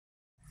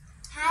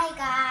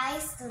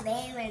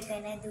Today we're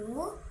gonna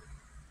do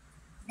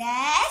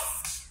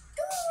desk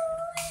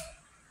tour.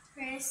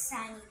 First,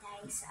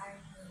 sanitize our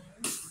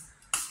hands.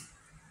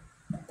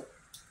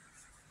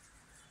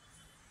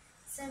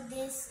 So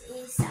this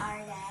is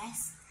our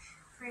desk.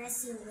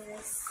 First, you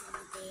will see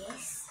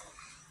this.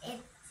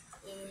 It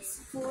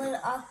is full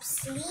of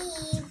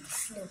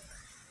sleeves. Look,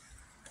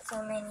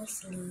 so many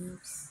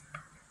sleeves.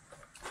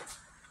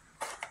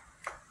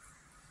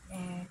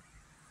 There.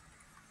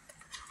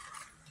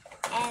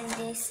 And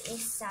this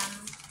is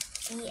some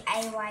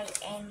DIY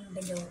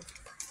envelope.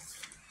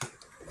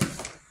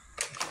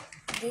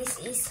 This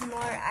is more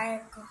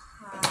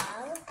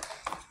alcohol.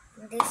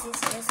 This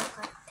is just a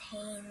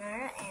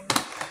container and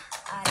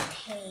a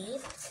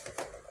tape.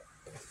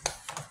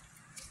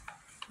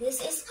 This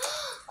is,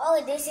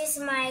 oh, this is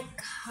my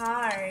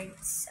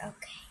cards.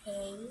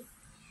 Okay.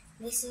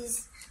 This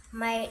is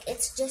my,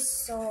 it's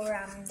just so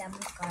random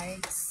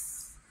cards.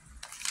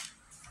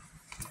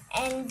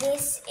 And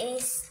this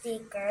is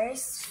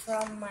stickers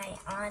from my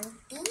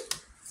auntie,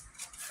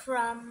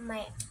 from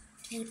my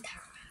tita.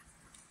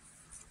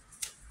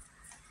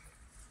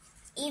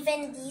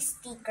 Even these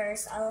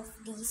stickers, all of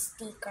these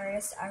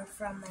stickers are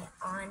from my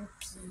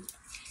auntie,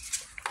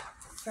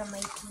 from my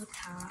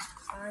tita,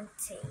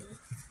 auntie.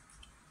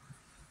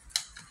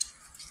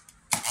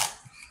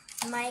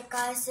 My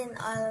cousin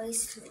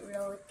always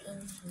wrote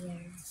in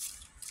here.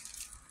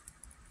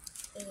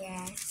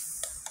 Yes.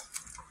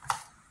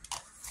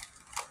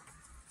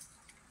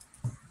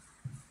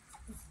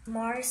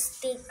 More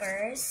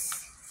stickers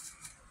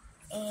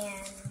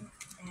and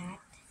that.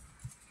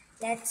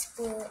 Let's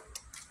put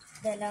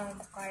the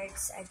long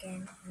cards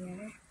again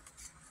here.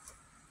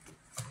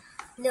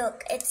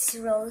 Look, it's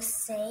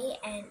rose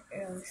and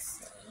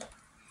rose.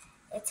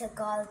 It's a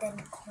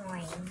golden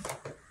coin.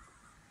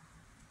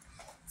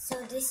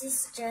 So this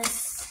is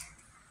just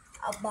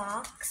a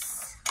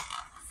box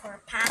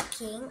for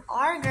packing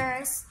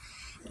orders,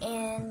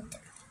 and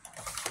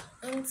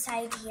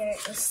inside here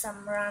is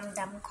some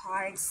random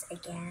cards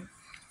again.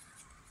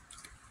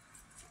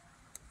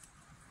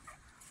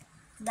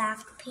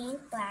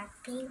 Blackpink,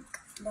 Blackpink,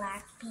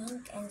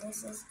 Blackpink, and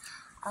this is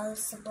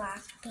also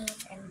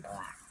Blackpink and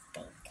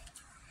Blackpink.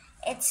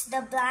 It's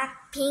the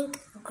Blackpink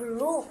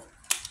group.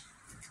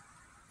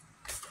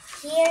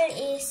 Here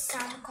is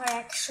some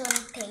correction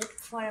tape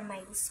for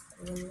my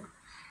school.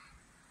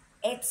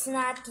 It's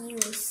not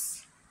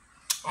used.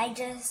 I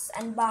just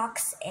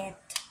unboxed it.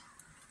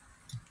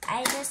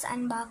 I just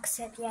unboxed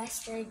it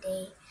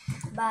yesterday,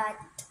 but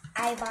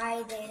I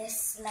buy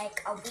this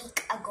like a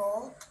week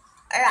ago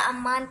or a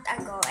month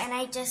ago, and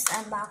I just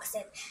unboxed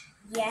it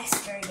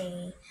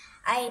yesterday.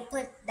 I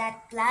put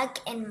that plug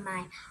in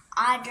my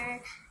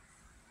other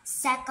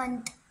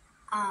second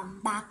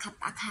backup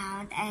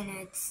account, and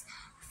it's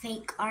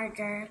fake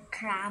order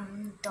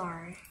cram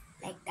door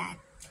like that.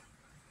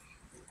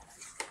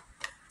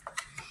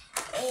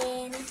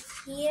 And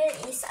here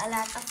is a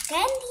lot of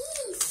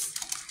candies.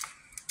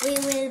 We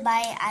will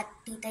buy at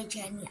Tita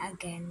Jenny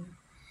again.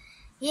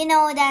 You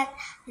know that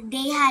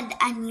they had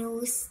a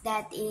news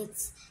that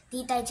it's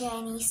Tita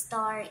Jenny's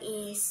store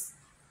is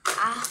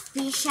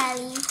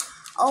officially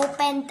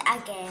opened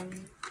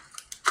again.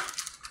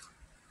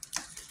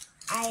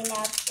 I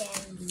love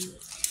candy.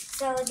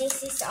 So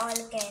this is all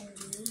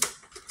candy.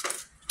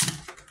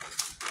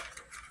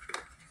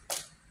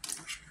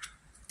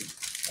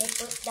 I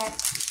put that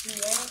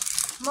here.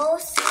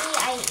 Mostly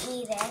I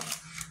eat it,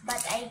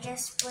 but I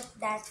just put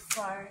that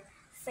for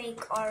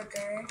fake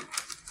order.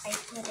 I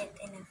put it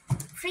in a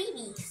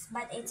freebies,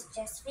 but it's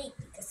just fake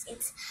because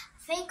it's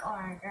fake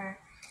order.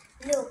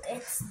 Look,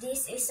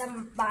 this is a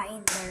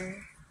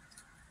binder.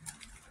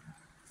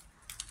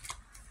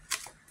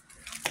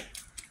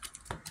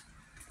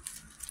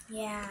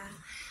 Yeah.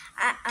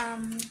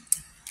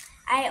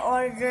 I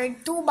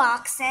ordered 2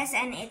 boxes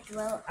and it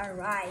will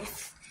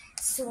arrive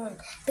soon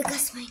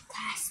because my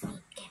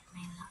classmate get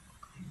my love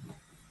card.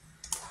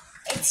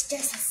 It's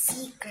just a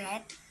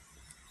secret.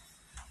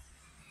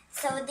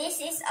 So this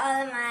is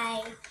all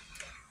my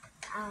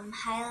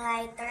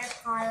highlighter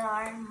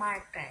color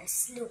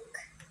markers. Look,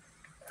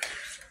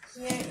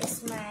 here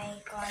is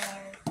my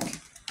color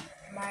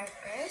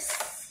markers.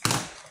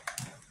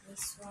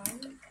 This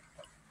one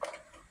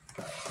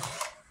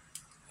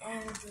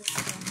and this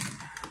one.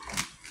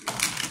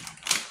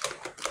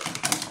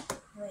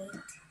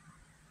 Wait.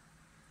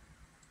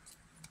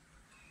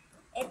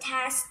 It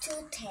has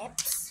 2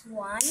 tips.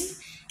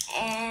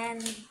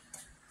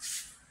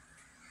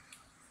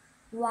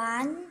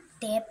 One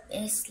tip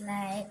is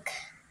like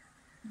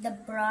the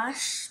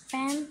brush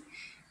pen,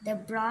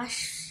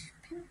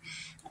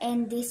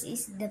 and this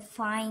is the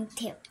fine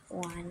tip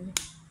one.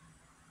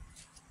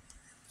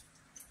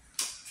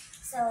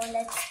 So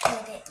let's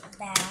put it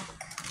back.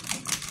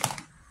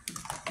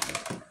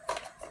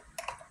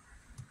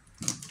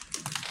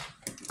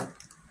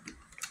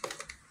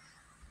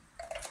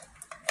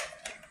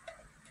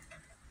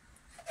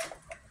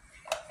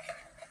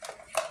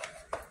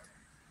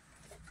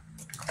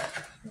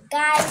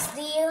 Guys,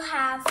 do you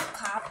have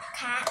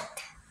CapCut?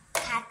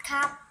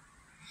 CapCut?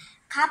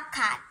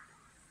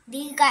 Do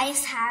you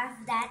guys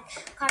have that?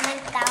 Comment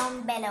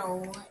down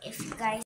below if you guys